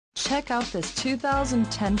Check out this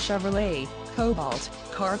 2010 Chevrolet Cobalt.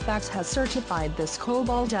 Carfax has certified this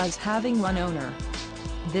Cobalt as having one owner.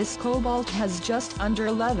 This Cobalt has just under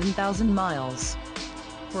 11,000 miles.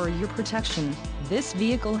 For your protection, this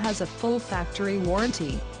vehicle has a full factory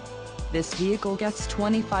warranty. This vehicle gets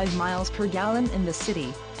 25 miles per gallon in the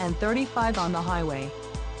city, and 35 on the highway.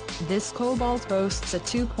 This Cobalt boasts a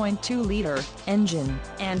 2.2-liter engine,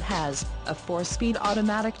 and has a 4-speed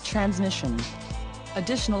automatic transmission.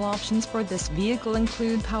 Additional options for this vehicle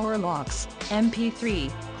include power locks, MP3,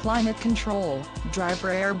 climate control,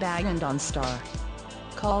 driver airbag and OnStar.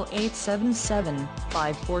 Call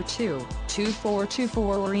 877-542-2424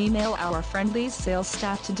 or email our friendly sales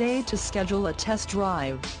staff today to schedule a test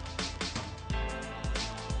drive.